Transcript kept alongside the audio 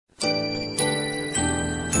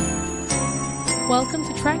Welcome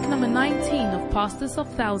to track number 19 of Pastors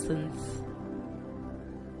of Thousands.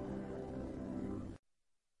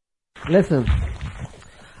 Listen,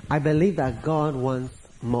 I believe that God wants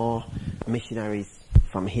more missionaries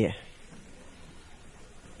from here.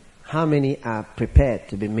 How many are prepared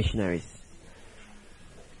to be missionaries?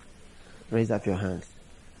 Raise up your hands.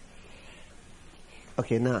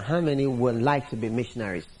 Okay, now how many would like to be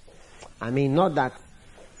missionaries? I mean, not that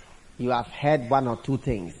you have heard one or two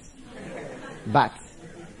things, but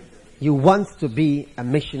you want to be a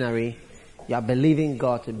missionary. You are believing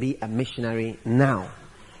God to be a missionary now.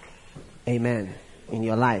 Amen. In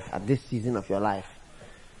your life, at this season of your life.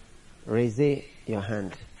 Raise your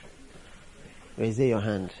hand. Raise your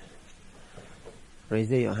hand.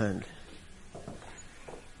 Raise your hand.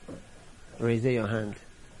 Raise your hand.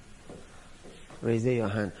 Raise your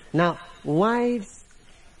hand. Now, wives,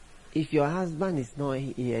 if your husband is not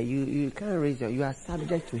here, you can't raise you are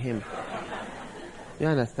subject to him. You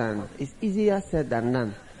understand? It's easier said than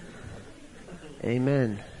done.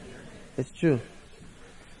 Amen. It's true.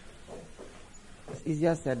 It's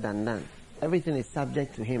easier said than done. Everything is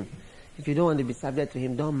subject to him. If you don't want to be subject to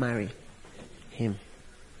him, don't marry him.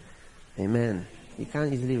 Amen. You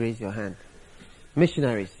can't easily raise your hand.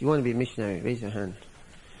 Missionaries, you want to be a missionary, raise your hand.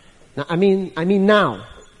 Now, I mean now.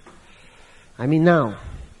 I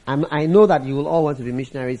know that you will all want to be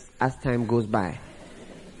missionaries as time goes by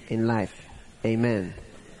in life. Amen.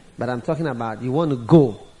 But I'm talking about you want to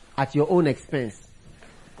go at your own expense.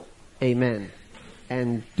 Amen.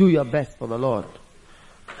 And do your best for the Lord.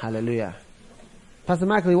 Hallelujah. Pastor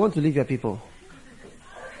Michael, you want to leave your people?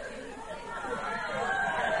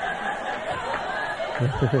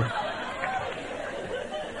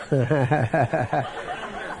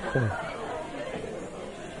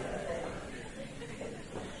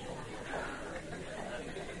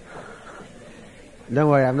 Don't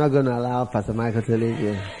worry, I'm not going to allow Pastor Michael to leave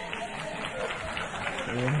you.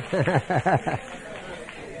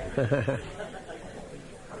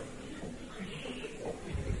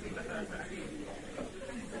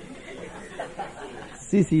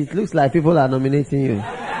 See, it looks like people are nominating you.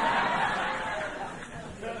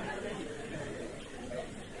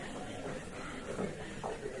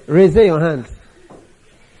 Raise your hand.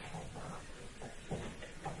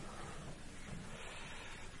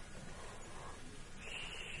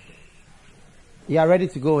 You are ready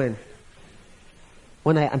to go in.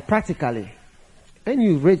 And practically, when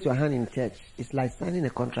you raise your hand in church, it's like signing a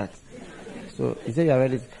contract. So, you say you are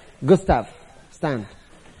ready. Gustav, stand.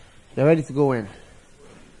 You're ready to go in.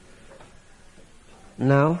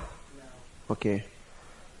 Now? Okay.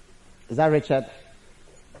 Is that Richard?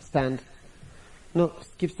 Stand. No,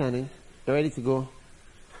 keep standing. You're ready to go?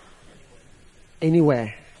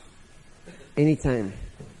 Anywhere. Anytime.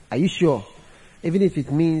 Are you sure? Even if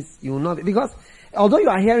it means you will not be, because although you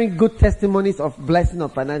are hearing good testimonies of blessing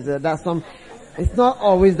of financial, there's some, it's not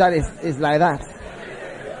always that it's like that.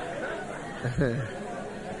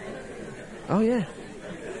 Oh yeah.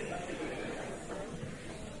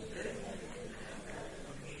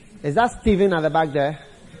 Is that Stephen at the back there?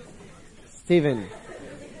 Stephen.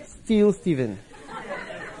 Still Stephen.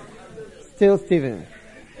 Still Stephen.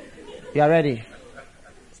 You are ready?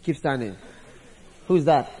 Keep standing. Who's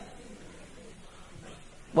that?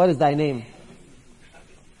 What is thy name?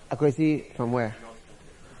 Akwesi from where?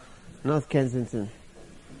 North Kensington.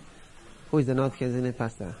 Who is the North Kensington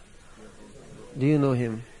pastor? Do you know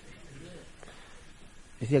him?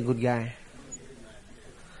 Is he a good guy?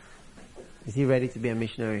 Is he ready to be a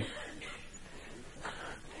missionary?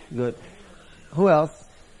 Good. Who else?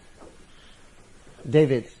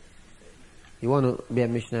 David. You want to be a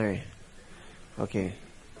missionary? Okay.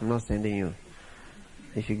 I'm not sending you.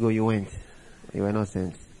 If you go, you went. You were not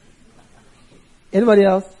sent. Anybody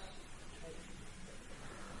else?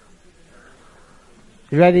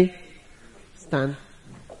 You ready? Stand.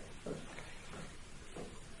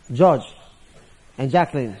 George and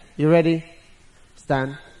Jacqueline, you ready?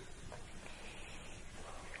 Stand.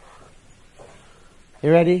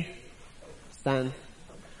 You ready? Stand.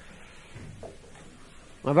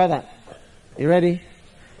 My brother, you ready?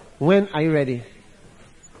 When are you ready?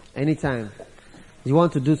 Anytime. You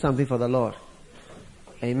want to do something for the Lord.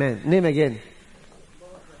 Amen. Name again.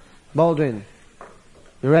 Baldwin.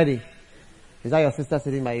 You ready? Is that your sister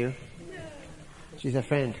sitting by you? She's a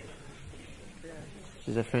friend.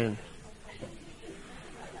 She's a friend.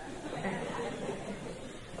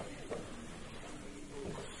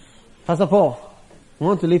 Pastor Paul, you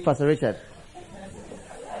want to leave Pastor Richard?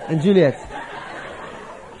 And Juliet.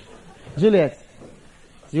 Juliet,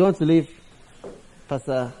 do you want to leave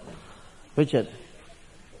Pastor Richard?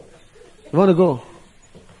 You want to go?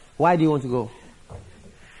 Why do you want to go?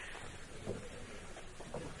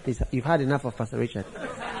 you've had enough of Pastor Richard.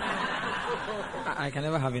 I can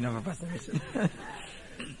never have enough of Pastor Richard.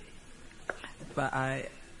 But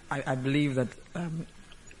I believe that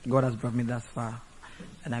God has brought me thus far,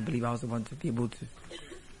 and I believe I also want to be able to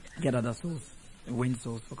get other souls, win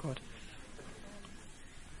souls for God.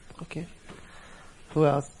 Okay. Who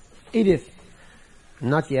else? Edith.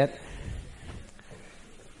 Not yet.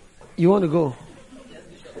 You want to go?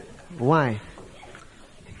 Why?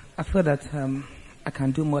 I feel that I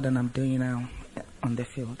can do more than I'm doing now on the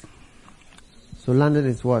field. So London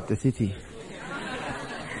is what? The city?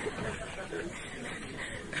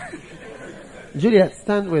 Juliet,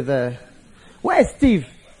 stand with where is Steve?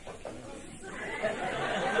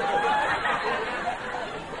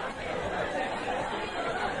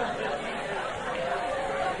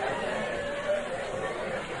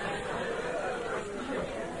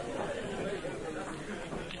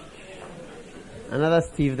 Another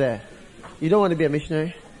Steve there. You don't want to be a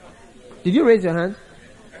missionary? Did you raise your hand?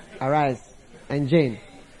 Arise. And Jane.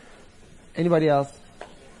 Anybody else?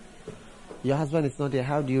 Your husband is not there.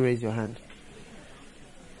 How do you raise your hand?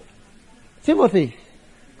 Timothy.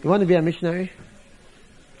 You want to be a missionary?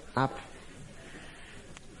 Up.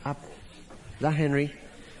 Up. Is that Henry?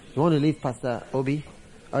 You want to leave Pastor Obi?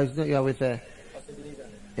 Or is not you are with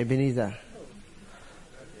Ebenezer?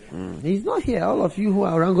 He's not here. All of you who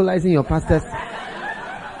are wrangling your pastors.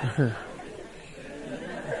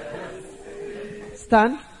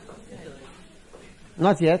 Stan?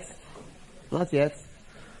 Not yet. Not yet.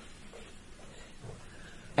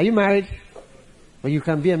 Are you married? But you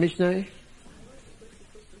can be a missionary?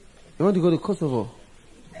 You want to go to Kosovo?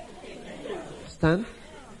 Stan?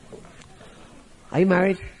 Are you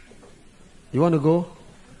married? You want to go?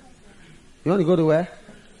 You want to go to where?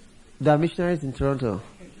 There are missionaries in Toronto.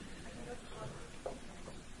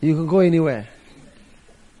 You can go anywhere.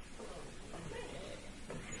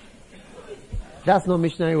 That's not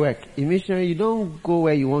missionary work. In missionary, you don't go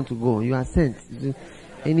where you want to go. You are sent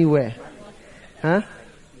anywhere. Huh?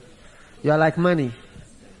 You are like money.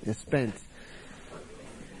 You're spent.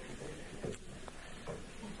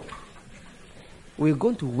 We're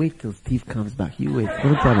going to wait till Steve comes back. You wait.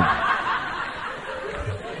 Don't tell him.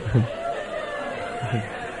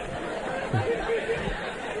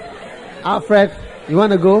 Alfred, you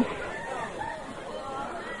want to go?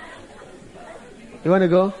 You want to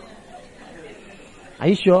go? Are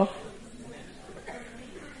you sure?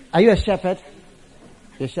 Are you a shepherd?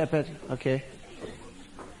 You're a shepherd? Okay.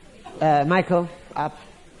 Michael, up.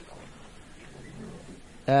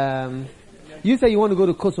 You say you want to go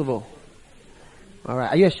to Kosovo.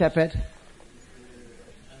 Alright. Are you a shepherd?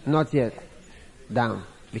 Not yet. Down.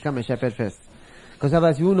 Become a shepherd first. Because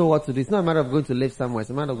otherwise you won't know what to do. It's not a matter of going to live somewhere. It's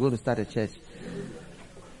a matter of going to start a church.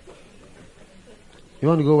 You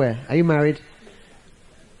want to go where? Are you married?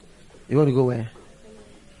 You want to go where?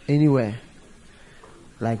 Anywhere.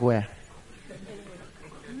 Like where?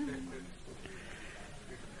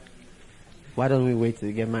 Why don't we wait till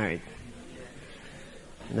you get married?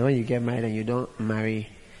 And then when you get married and you don't marry,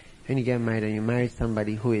 when you get married and you marry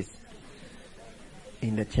somebody who is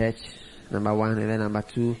in the church, number one, and then number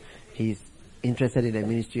two, he's interested in the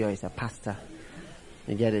ministry or he's a pastor.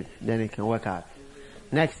 You get it? Then it can work out.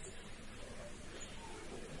 Next.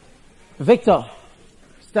 Victor.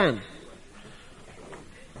 Stand.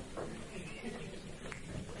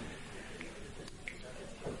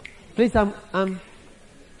 Please, I'm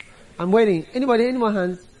waiting. Anybody? Any more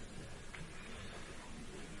hands?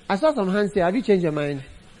 I saw some hands here. Have you changed your mind?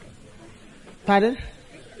 Pardon?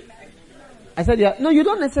 I said, yeah. No, you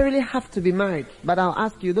don't necessarily have to be married. But I'll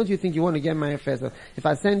ask you, don't you think you want to get married first? If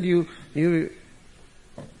I send you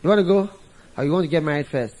want to go? Or you want to get married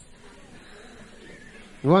first?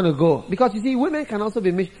 You want to go? Because you see, women can also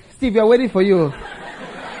be Steve, we are waiting for you.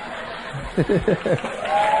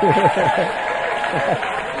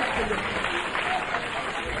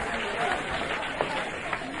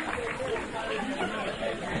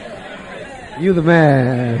 You the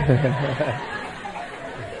man.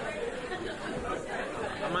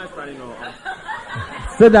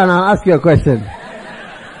 Sit down, I'll ask you a question.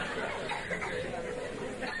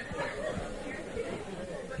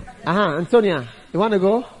 Antonia, you want to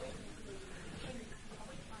go?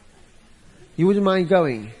 You wouldn't mind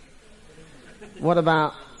going? What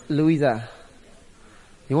about Louisa?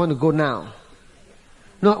 You want to go now?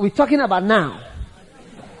 No, we're talking about now.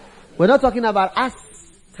 We're not talking about as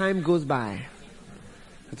time goes by.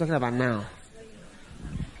 We're talking about now.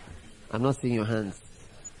 I'm not seeing your hands.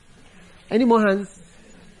 Any more hands?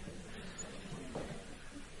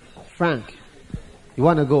 Frank, you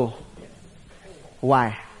want to go?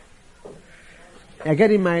 Why? You're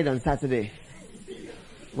getting married on Saturday.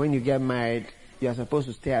 when you get married, you are supposed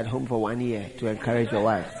to stay at home for 1 year to encourage your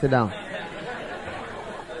wife. Sit down.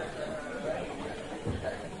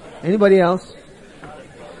 Anybody else?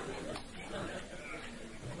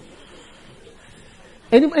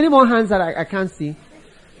 Any more hands that I can't see?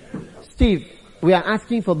 Steve, we are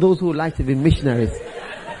asking for those who would like to be missionaries.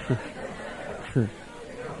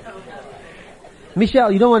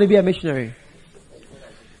 Michelle, you don't want to be a missionary?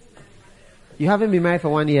 You haven't been married for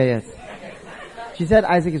 1 year yet. She said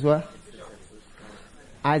Isaac is what?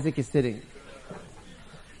 Isaac is sitting.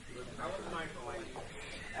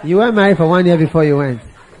 You were married for 1 year before you went.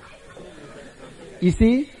 You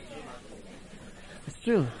see? It's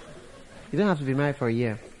true. You don't have to be married for a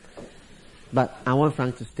year. But I want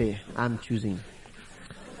Frank to stay. I'm choosing.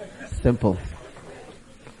 Simple.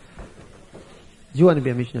 Do you want to be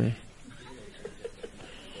a missionary?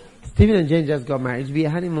 Stephen and Jane just got married. It'll be a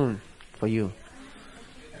honeymoon for you.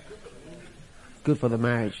 Good for the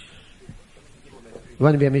marriage. You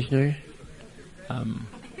want to be a missionary?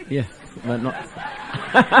 Yes, but not.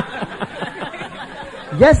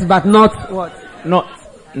 Yes, but not what? Not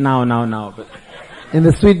now, but. In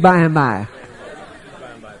the sweet by and by.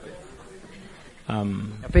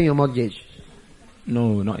 You're paying your mortgage?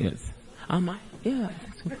 No, not yet. Am I? Yeah.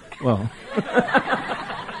 Well.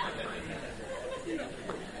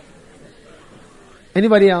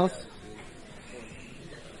 Anybody else?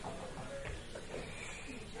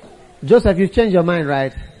 Joseph, you've changed your mind,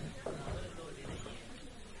 right?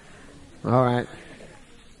 Alright.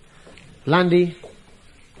 Landy,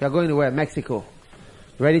 you're going to where? Mexico.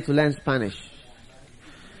 Ready to learn Spanish.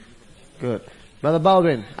 Good. Brother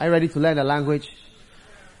Baldwin, are you ready to learn the language?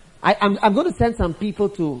 I'm going to send some people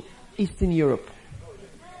to Eastern Europe.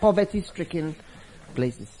 Poverty-stricken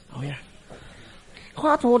places. Oh yeah.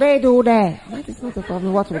 What will they do there? That is not a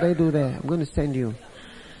problem. What will they do there? I'm going to send you.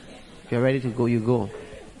 If you're ready to go, you go.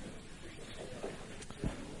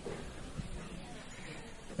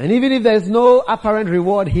 And even if there's no apparent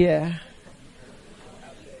reward here,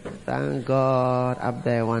 thank God up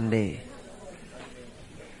there one day.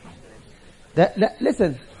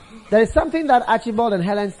 Listen, there is something that Archibald and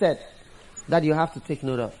Helen said that you have to take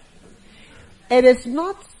note of. It is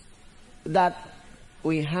not that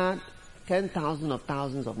we had 10,000 or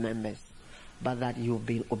thousands of members, but that you've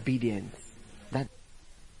been obedient. That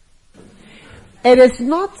it is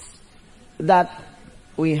not that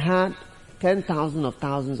we had 10,000 or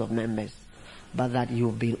thousands of members, but that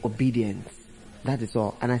you've been obedient. That is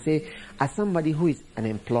all. And I say, as somebody who is an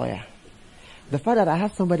employer, the fact that I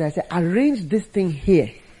have somebody, I say, arrange this thing here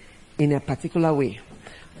in a particular way.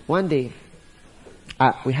 One day,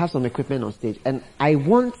 we have some equipment on stage, and I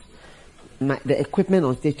want the equipment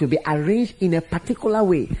on stage to be arranged in a particular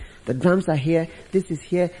way. The drums are here, this is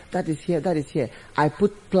here, that is here, that is here. I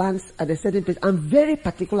put plants at a certain place. I'm very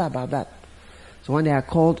particular about that. So one day I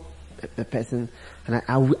called a person, and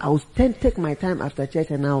I will take my time after church,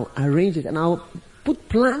 and I'll arrange it, and I'll put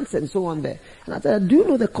plants and so on there. And I said, do you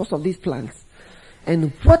know the cost of these plants?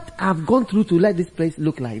 And what I've gone through to let this place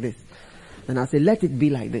look like this? And I'll say, let it be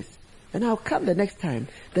like this. And I'll come the next time,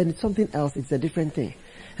 then it's something else, it's a different thing.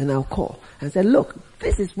 And I'll call and say, look,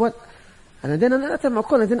 this is what, and then another time I'll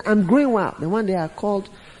call and say, I'm growing wild. Then one day I called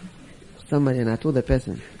somebody and I told the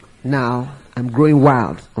person, now I'm growing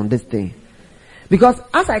wild on this thing. Because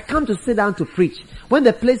as I come to sit down to preach, when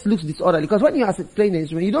the place looks disorderly, because when you are playing the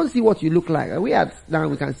instrument, you don't see what you look like. We are now,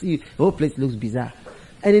 we can see the whole place looks bizarre.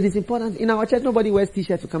 And it is important. In our church, nobody wears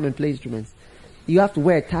t-shirts to come and play instruments. You have to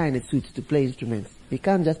wear a tie and a suit to play instruments. You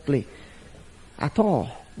can't just play. At all.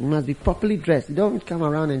 You must be properly dressed. You don't come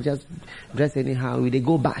around and just dress anyhow. They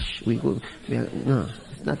go bash. No,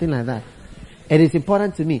 it's nothing like that. It is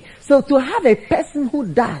important to me. So to have a person who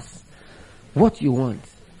does what you want,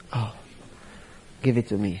 give it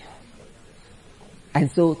to me.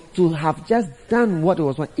 And so to have just done what it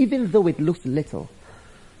was want, even though it looks little,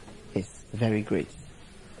 is very great.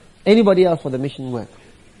 Anybody else for the mission work?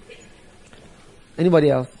 Anybody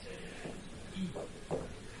else?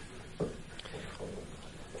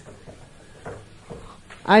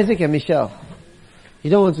 Isaac and Michelle,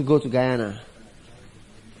 you don't want to go to Guyana?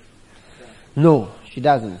 No, she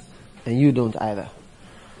doesn't. And you don't either.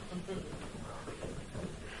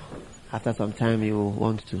 After some time you will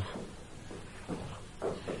want to.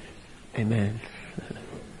 Amen.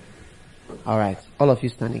 Alright, all of you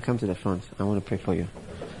standing, come to the front. I want to pray for you.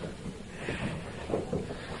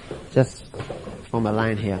 Just form a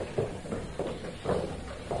line here.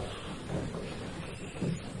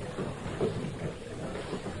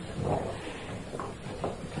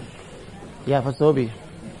 Yeah, for Sobi.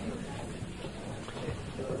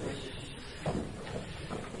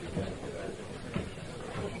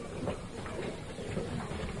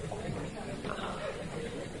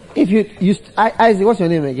 Isaac, what's your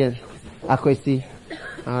name again? Akwesi.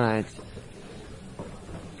 Alright.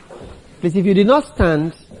 Please, if you did not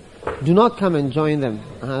stand, do not come and join them.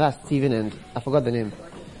 That's Stephen and, I forgot the name.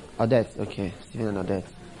 Odette. Okay. Stephen and Odette.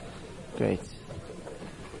 Great.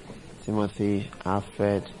 Timothy,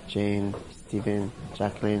 Alfred, Jane, Stephen,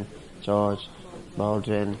 Jacqueline, George,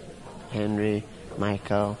 Baldwin, Henry,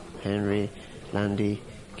 Michael, Henry, Landy,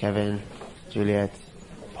 Kevin, Juliet,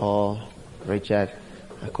 Paul, Richard,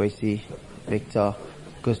 Akwesi, Victor,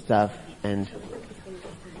 Gustav, and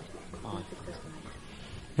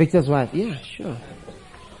Victor's wife. Yeah, sure.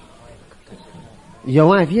 Your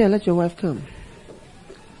wife. Yeah, let your wife come.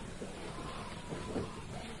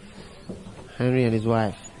 Henry and his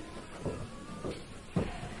wife.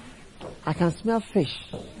 I can smell fish.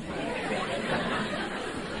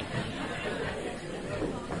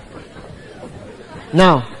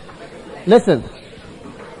 Now, listen.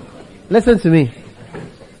 Listen to me.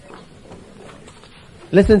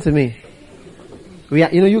 Listen to me. We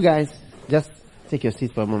are, you guys, just take your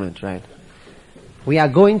seat for a moment, right? We are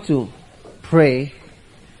going to pray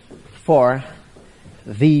for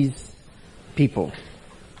these people.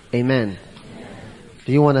 Amen.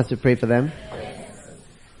 Do you want us to pray for them?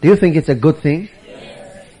 Do you think it's a good thing?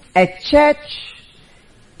 A church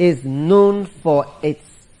is known for its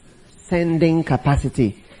sending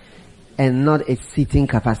capacity and not its seating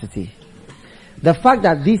capacity. The fact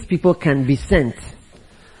that these people can be sent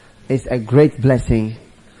is a great blessing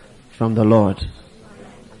from the Lord.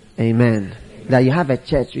 Amen. That you have a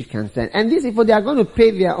church which can send. And these people, they are going to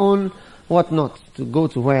pay their own whatnot to go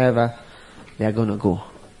to wherever they are going to go.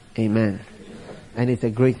 Amen. And it's a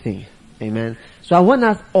great thing. Amen. So I want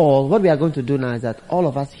us all, what we are going to do now is that all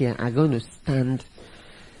of us here are going to stand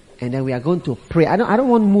and then we are going to pray. I don't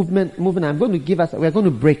want movement. I'm going to we are going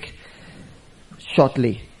to break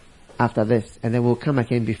shortly after this and then we'll come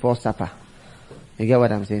again before supper. You get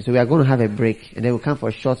what I'm saying? So we are going to have a break and then we'll come for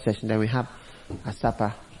a short session, then we have a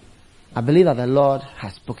supper. I believe that the Lord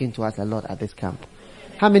has spoken to us a lot at this camp.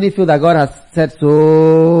 How many feel that God has said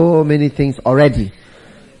so many things already?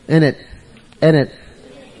 In it?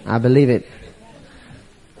 I believe it.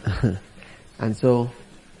 And so,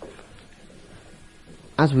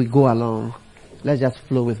 as we go along, let's just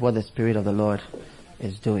flow with what the Spirit of the Lord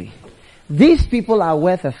is doing. These people are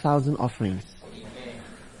worth 1,000 offerings.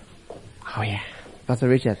 Oh yeah. Pastor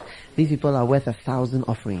Richard, these people are worth 1,000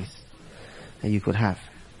 offerings that you could have.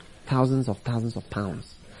 Thousands of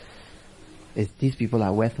pounds. These people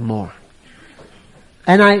are worth more.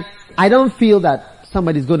 And I don't feel that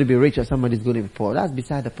somebody's going to be rich or somebody's going to be poor. That's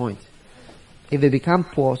beside the point. If they become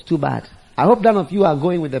poor, it's too bad. I hope none of you are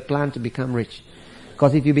going with a plan to become rich.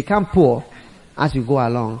 Because if you become poor, as you go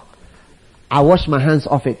along, I wash my hands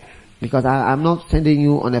off it. Because I'm not sending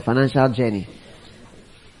you on a financial journey.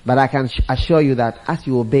 But I can assure you that as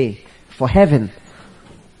you obey, for heaven,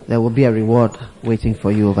 there will be a reward waiting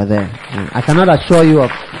for you over there. I cannot assure you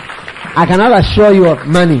of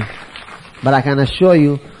money, but I can assure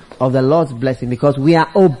you of the Lord's blessing because we are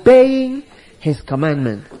obeying His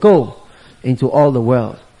commandment. Go into all the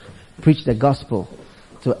world. Preach the gospel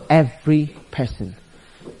to every person.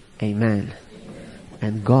 Amen.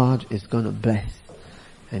 And God is going to bless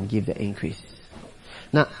and give the increase.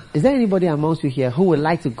 Now, is there anybody amongst you here who would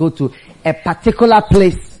like to go to a particular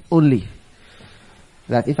place only?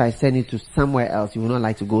 That if I send you to somewhere else, you will not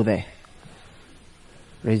like to go there?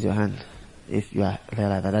 Raise your hand. If you are there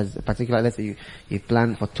like that. That's a particular, let's say you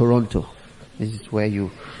plan for Toronto. This is where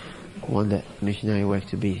you want the missionary work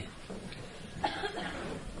to be.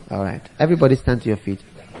 Alright. Everybody stand to your feet.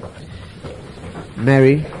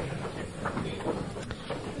 Mary.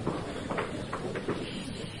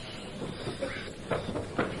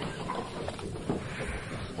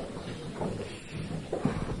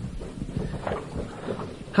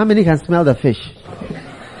 How many can smell the fish?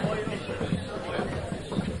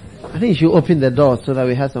 I think you should open the door so that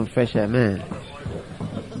we have some fresh air. Man,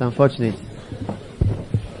 it's unfortunate.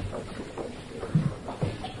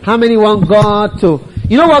 How many want God to...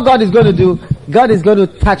 You know what God is going to do? God is going to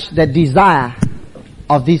touch the desire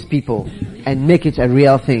of these people and make it a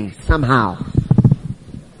real thing somehow.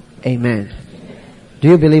 Amen. Do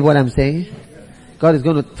you believe what I'm saying? God is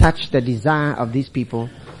going to touch the desire of these people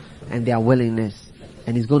and their willingness.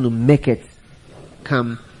 And He's going to make it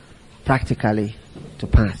come practically to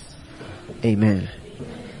pass. Amen.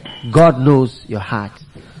 God knows your heart,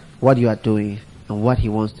 what you are doing, and what He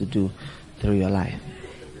wants to do through your life.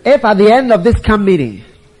 If at the end of this camp meeting,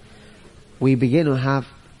 we begin to have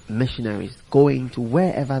missionaries going to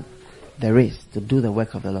wherever there is to do the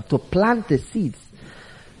work of the Lord, to plant the seeds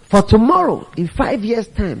for tomorrow, in 5 years'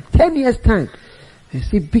 time, 10 years' time, You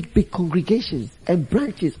see big congregations and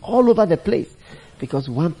branches all over the place. Because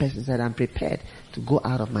one person said, I'm prepared to go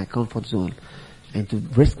out of my comfort zone and to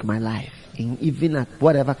risk my life, even at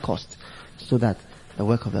whatever cost, so that the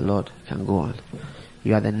work of the Lord can go on.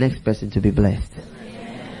 You are the next person to be blessed.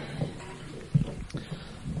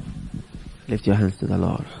 Lift your hands to the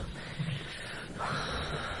Lord.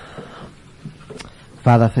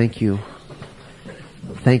 Father, thank you.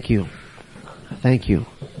 Thank you. Thank you.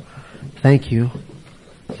 Thank you.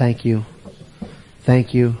 Thank you.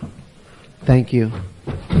 Thank you. Thank you.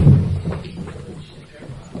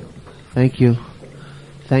 Thank you.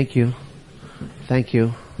 Thank you. Thank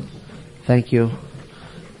you. Thank you.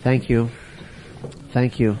 Thank you.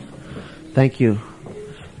 Thank you. Thank you.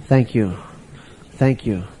 Thank you. Thank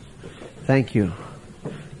you. Thank you.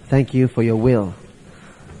 Thank you for your will.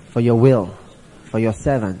 For your will. For your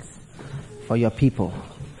servants. For your people.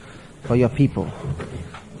 For your people.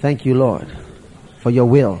 Thank you, Lord. For your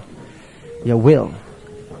will. Your will.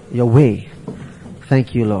 Your way.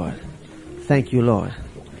 Thank you, Lord. Thank you, Lord.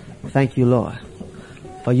 Thank you, Lord.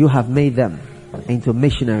 For you have made them into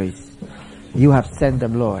missionaries. You have sent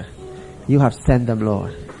them, Lord. You have sent them,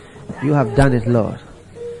 Lord. You have done it, Lord.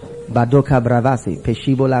 Badoka bravasi,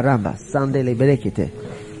 peshibo la ramba, sande le berekete,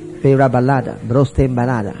 pera balada, broste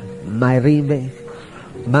balada, mairimbe,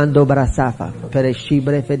 mando brasafa,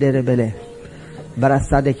 pereshibre federe bele,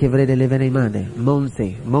 brasade che vrede le venemane,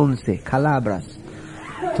 monse, calabras,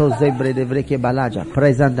 tozebre de vreke balaja,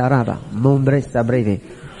 presandaraba, mombresa breve,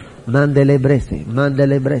 mandele brese,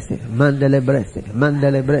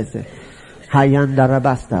 hayanda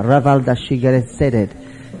rabasta, ravalda shigere seded,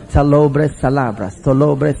 talobres talabras,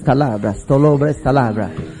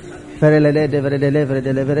 ferele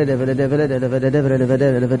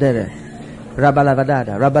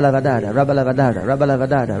rabalavadada,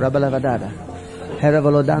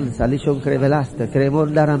 herevolodanza, lishon crevelaste,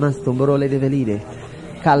 cremonda ramastum brole de velide,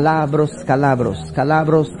 calabros,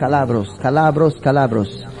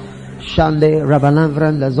 shande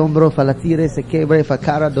rabalamvran la zombro falatire se quebre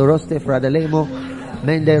facara doroste fradelemo,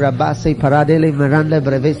 mende rabase paradele miranda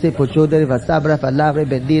brevese pochodere vasabra falavre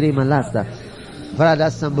bendiri malasta, vrada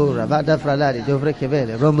sambura, vada fralari, dovre che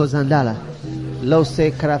vele, rombo zandala, lo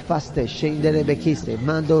se crafaste, scendere becchiste,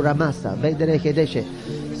 mando ramassa, vedere che desce,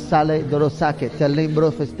 sale dorosake, telembro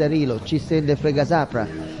festerilo, ci sende fregasapra,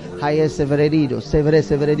 haie severedido,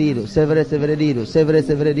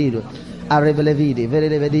 arrevele vidi, vere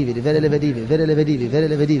le vedivi,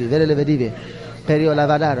 ferio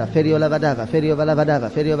lavadava,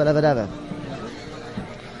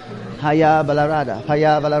 haya balarada,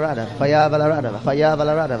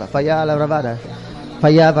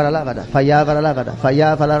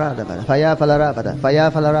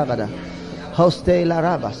 hoste la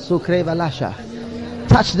raba, sucre valasha.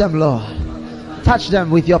 Touch them, Lord. Touch them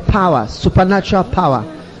with your power, supernatural power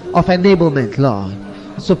of enablement, Lord.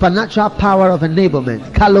 Supernatural power of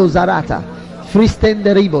enablement. Kalo zarata,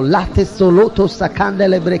 fristenderibo, late soloto sakande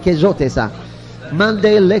le brekejotesa.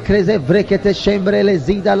 Mande le creze vrekete shembre le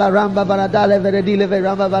zida la ramba varadale veredile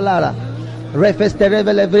veramba valara.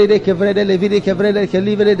 Refestereve le vrede che vrede le vidi che vrede che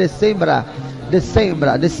livre de sembra,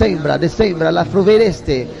 la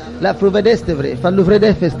fruvedeste vre, fallu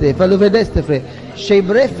vedeste vre,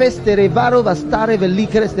 shebrefeste revaro vastare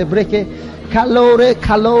velicreste breche, calore,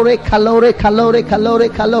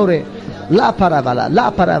 la paravala,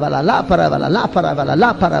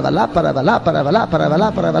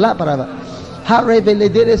 harre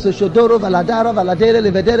veledere so shodoro valadere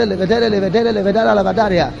le vedere la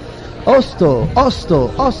vadaria, osto,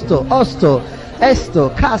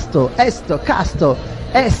 esto,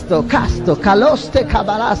 casto, caloste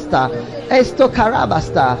cabalasta, esto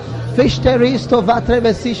carabasta, fischteristo vatre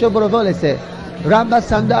vesisho brovolese, ramba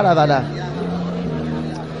sandaravada.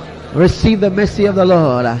 Receive the mercy of the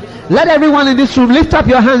Lord. Let everyone in this room lift up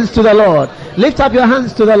your hands to the Lord.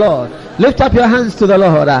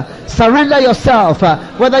 Surrender yourself.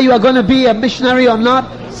 Whether you are going to be a missionary or not,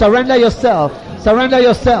 surrender yourself.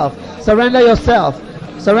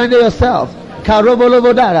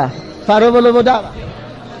 Farovolovodara,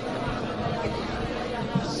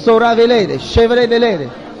 Soravelede, Chevre velede,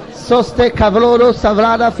 Soste Cavlodo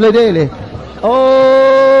Savrada Fledele,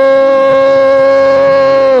 oh,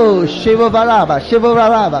 Shivovaraba,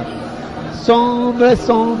 sombre,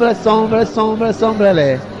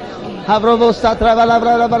 Havrovo Satravala,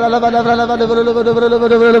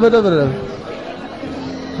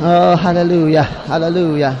 oh, hallelujah.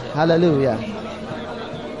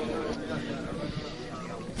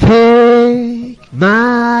 Take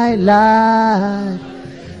my life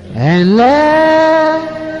and let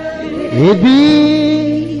it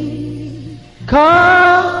be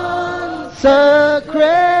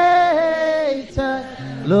consecrated,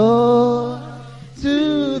 Lord,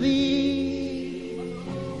 to thee.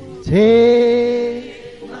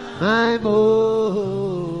 Take my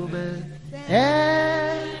moment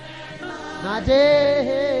and my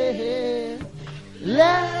day,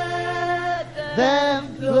 let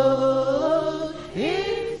them flow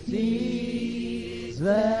in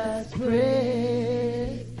ceaseless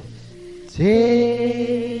praise.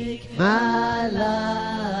 Take my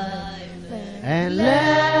life and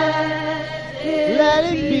let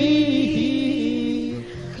it be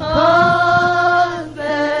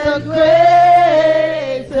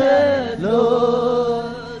consecrated,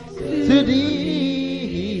 Lord, to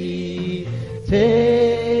thee.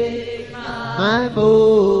 Take my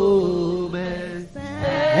moments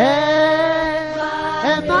and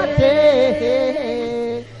my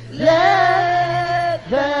day, let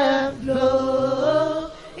them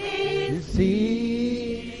flow in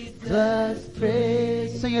ceaseless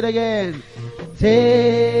praise. Sing it again.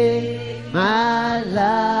 Take my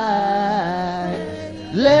life,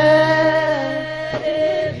 let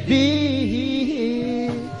it be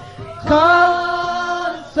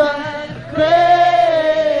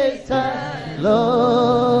consecrated,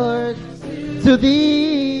 Lord, to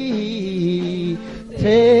thee.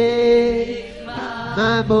 Take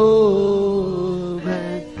my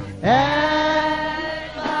moment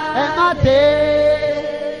and my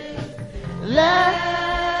day,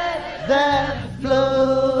 let them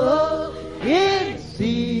flow in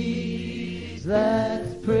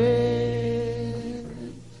ceaseless praise.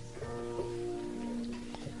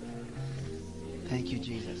 Thank you,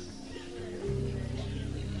 Jesus.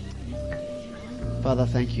 Father,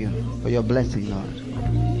 thank you for your blessing, Lord.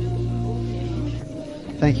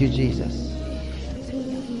 Thank you, Jesus.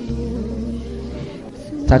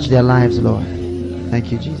 Touch their lives, Lord.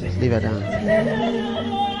 Thank you, Jesus. Leave it down.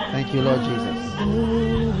 Thank you, Lord Jesus.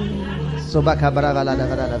 Sobaka bravala da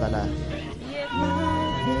vala da vala.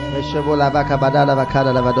 Eshobola baka badala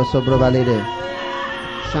vakada la vado sobro valide.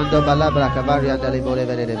 Shando balabra kabaria dali bole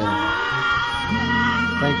vedede.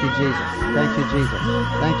 Thank you, Jesus. Thank you, Jesus.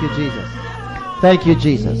 Thank you, Jesus. Thank you,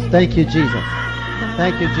 Jesus. Thank you, Jesus.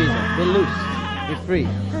 Thank you, Jesus. Be loose. Be free.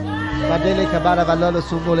 Badele kabara valolo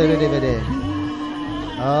sumbole vedede.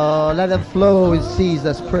 Oh, let them flow in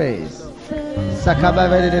ceaseless praise. Sakaba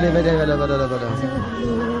vedede vedede.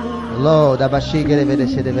 Lord,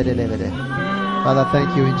 Father,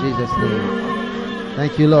 thank you in Jesus' name.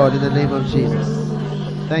 Thank you, Lord, in the name of Jesus.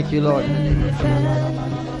 Thank you, Lord, in the name of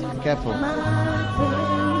Jesus. Be careful.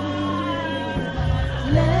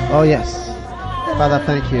 Oh, yes. Father,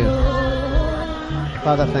 thank you.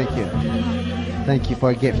 Father, thank you. Thank you for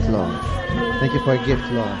a gift, Lord. Thank you for a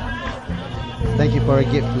gift, Lord. Thank you for a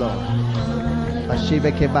gift, Lord.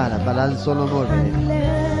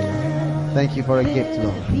 Thank you for a gift,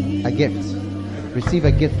 Lord. A gift. Receive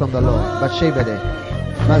a gift from the Lord. Bashebede,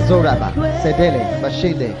 Mazoraba, Sedele,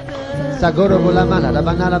 Bashinde, Sagoro Bulamana,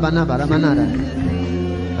 Labanala Banaba, Ramanada.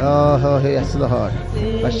 Oh, yes, Lord.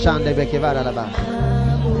 Bashande Bekevara Laba.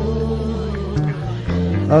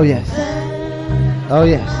 Oh, yes. Oh,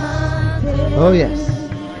 yes. Oh, yes.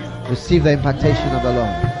 Receive the impartation of the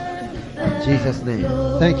Lord. In Jesus' name.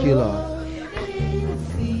 Thank you, Lord.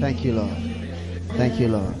 Thank you, Lord. Thank you,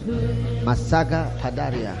 Lord. Masaga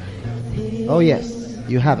Padaria. Oh, yes.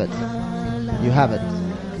 You have it. You have it.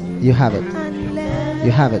 You have it.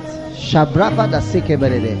 You have it. Shabrapa da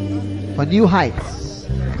Sekeberede. For new heights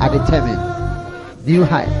are determined. New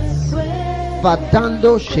heights.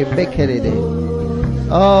 Fadando Shebekerede.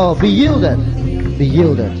 Oh, be yielded. Be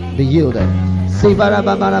yielded. Be yielded.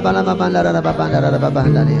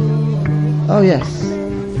 Oh, yes.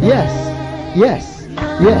 Yes. Yes.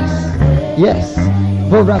 Yes. Yes.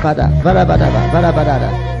 Vorabada. Varabada. Varabada.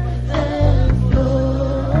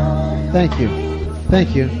 Thank you.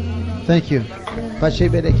 Thank you. Thank you.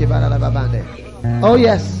 Oh,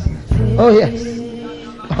 yes. Oh, yes.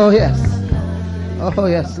 Oh, yes. Oh,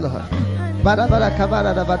 yes, Lord. Barabara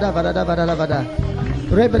kabara da bada bada bada bada.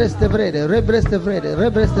 Rebreste vrede, rebreste vrede,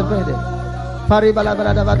 rebreste vrede. Paribala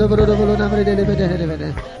bada bada bada bada namrede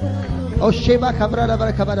lebede. Oh, sheba kabara da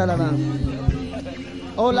bada kabara da bada.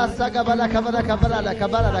 Oh, la saga bala kabara kabara da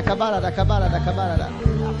kabara da kabara da kabara da kabara da.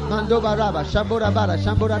 Mando baraba, shambura bara,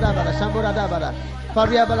 shambura da bara, shambura da bara.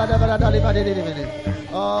 Paria bala da bada da lebede lebede.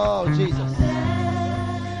 Oh, Jesus.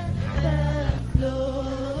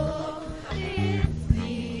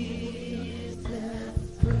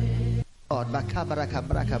 Lord, braka braka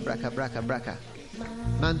braka.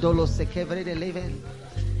 Mandolo sekevrede leven.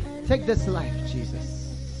 Take this life,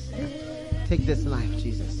 Jesus. Take this life,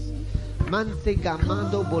 Jesus. Manse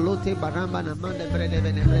gamando bolote baramba namande brede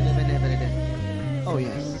bene brede bene brede. Oh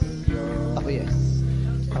yes. Oh yes.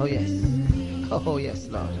 Oh yes. Oh yes,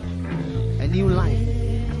 Lord. A new life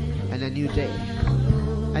and a new day.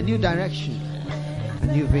 A new direction. A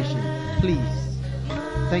new vision. Please.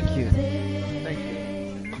 Thank you. Thank you.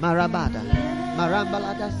 Marabada.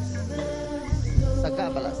 Marambaladas.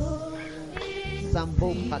 Sagabalas.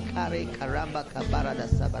 Sambo pakare karamba kabarada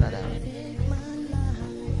sabarada.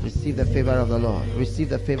 Receive the favor of the Lord. Receive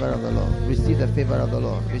the favor of the Lord. Receive the favor of the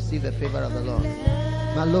Lord. Receive the favor of the Lord.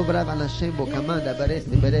 Malobra vanashembo kamanda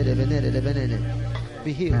bareste berede venere de venene.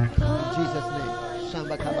 Be healed in Jesus' name.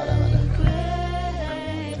 Shamba kabarabada.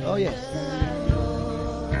 Oh yes.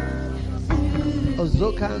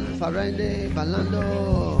 Ozokan farende balando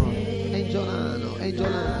angelano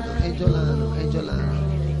angelano angelano angelano.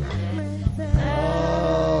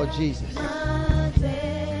 Oh Jesus.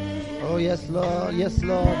 Oh yes Lord, yes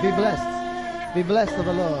Lord. Be blessed. Be blessed of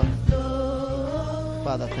the Lord.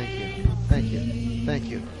 Father, thank you. Thank you. Thank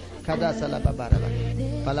you.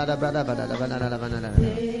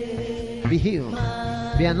 Be healed.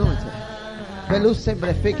 Be anointed.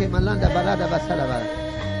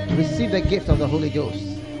 Receive the gift of the Holy Ghost.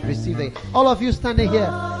 Receive the. All of you standing here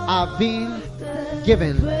are being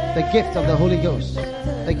given the gift of the Holy Ghost.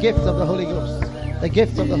 The gift of the Holy Ghost. The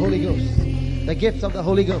gift of the Holy Ghost. The gift of the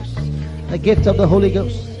Holy Ghost. The gift of the Holy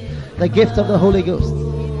Ghost. The gift of the Holy Ghost. In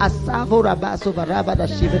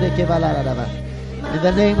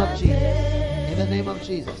the name of Jesus. In the name of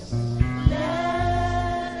Jesus.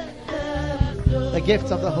 The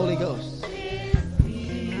gift of the Holy Ghost.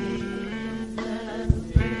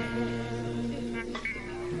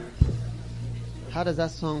 How does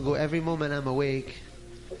that song go? Every moment I'm awake.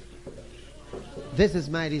 This is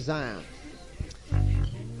my desire.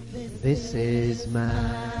 This is my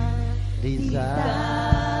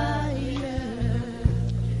desire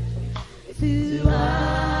to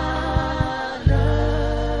honor.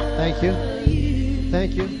 Thank you.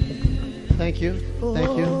 Thank you. Thank you.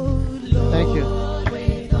 Thank you. Thank you.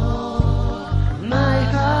 My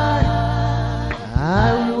heart,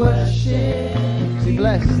 I worship. Be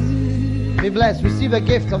blessed. Be blessed. Receive the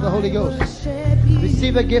gift of the Holy Ghost.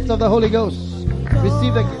 Receive the gift of the Holy Ghost.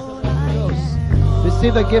 Receive the gift of the Holy Ghost.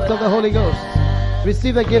 Receive the gift of the Holy Ghost.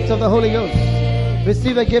 Receive the gift of the Holy Ghost.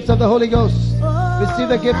 Receive the gift of the Holy Ghost. Receive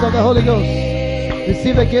the gift of the Holy Ghost.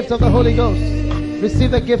 Receive the gift of the Holy Ghost.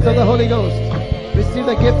 Receive the gift of the Holy Ghost. Receive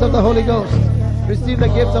the gift of the Holy Ghost. Receive the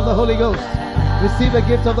gift of the Holy Ghost. Receive the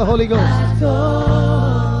gift of the Holy Ghost.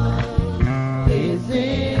 Is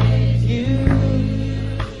it you?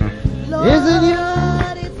 Is it you?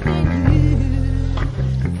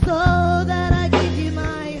 So that I give you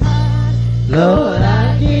my heart. Lord,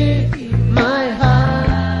 I give you my heart.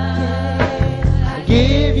 I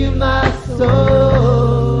give you my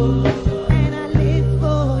soul. And I live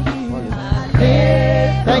for you.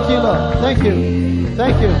 Thank you, Lord. Thank you.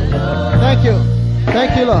 Thank you. Thank you.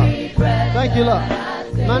 Thank you, Lord. Thank you, Lord.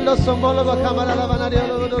 Mando sombolo ba kamara la banari.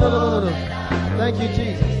 Thank you,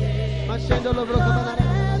 Jesus. Mashendo lo broko banari.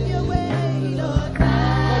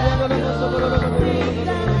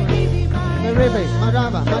 Merebe,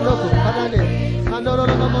 Maraba, Mandoku, Padane, Mandoro,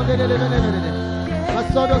 Monde,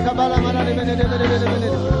 Masodo, Kabala, Manani,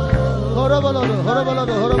 Horobolo,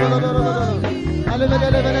 Alevene,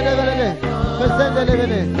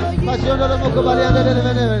 Pesende, Passiono, Mocobalia,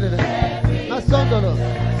 Masondolo,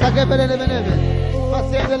 Sakabele,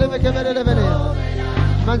 Passiende, Vene,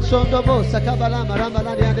 Manchondo, Sakabala, Maramba,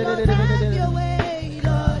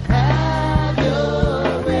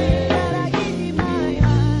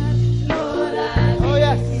 Oh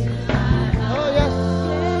yes,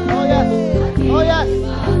 oh yes,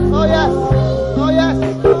 oh yes,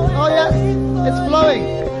 oh yes, it's flowing.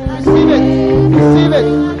 Receive it,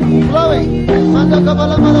 flowing.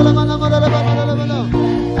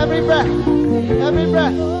 Every breath, every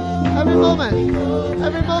breath, every moment,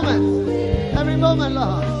 every moment, every moment,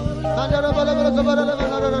 Lord.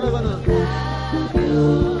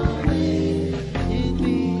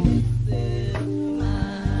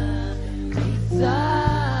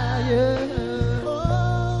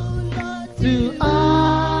 To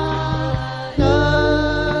honor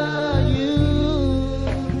you,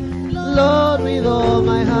 Lord, with all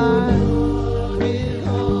my heart, with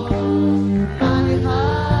all my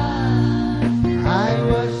heart, I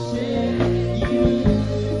worship you.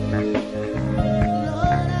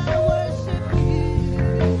 Lord, I worship you.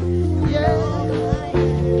 Yeah.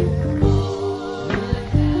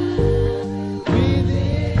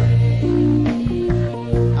 Within,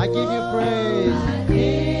 I give you praise.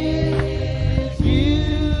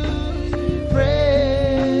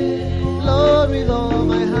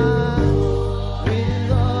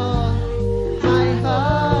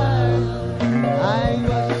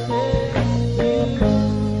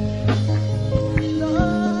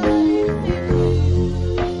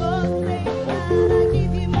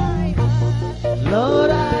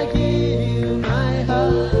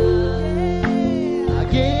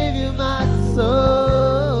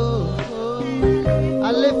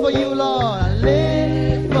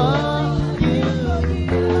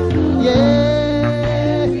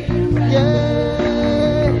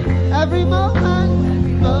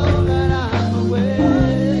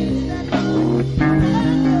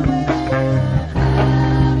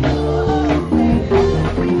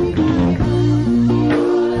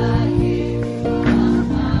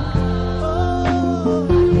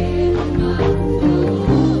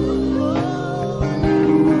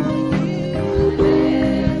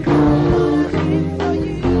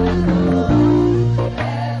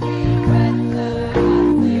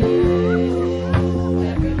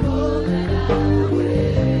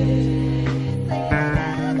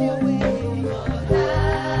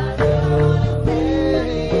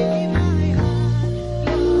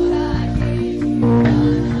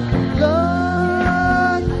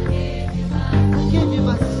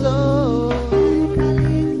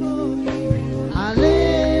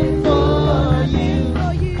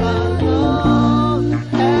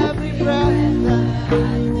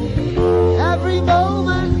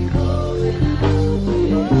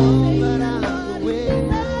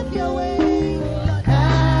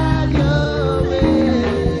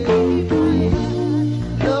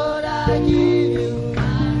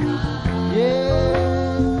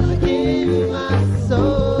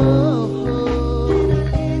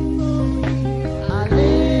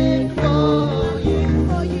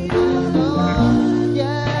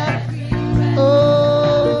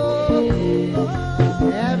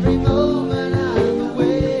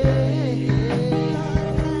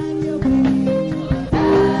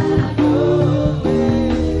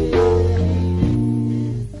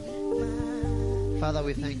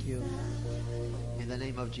 Father, we thank you. In the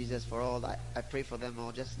name of Jesus, for all that, I pray for them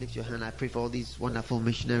all. Just lift your hand. I pray for all these wonderful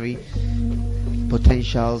missionary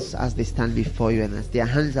potentials as they stand before you, and as their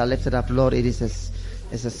hands are lifted up, Lord, it is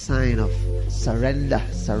a sign of surrender,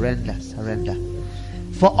 surrender, surrender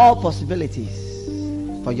for all possibilities,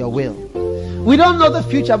 for your will. We don't know the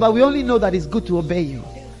future, but we only know that it's good to obey you.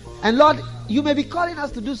 And Lord, you may be calling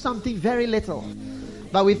us to do something very little,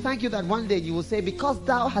 but we thank you that one day you will say, because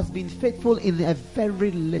thou hast been faithful in a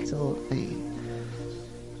very little thing,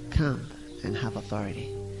 come and have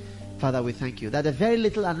authority. Father, we thank you that a very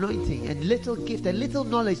little anointing and little gift and little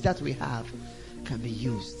knowledge that we have can be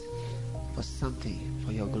used for something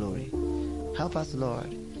for your glory. Help us,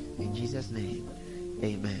 Lord. In Jesus' name,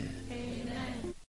 amen.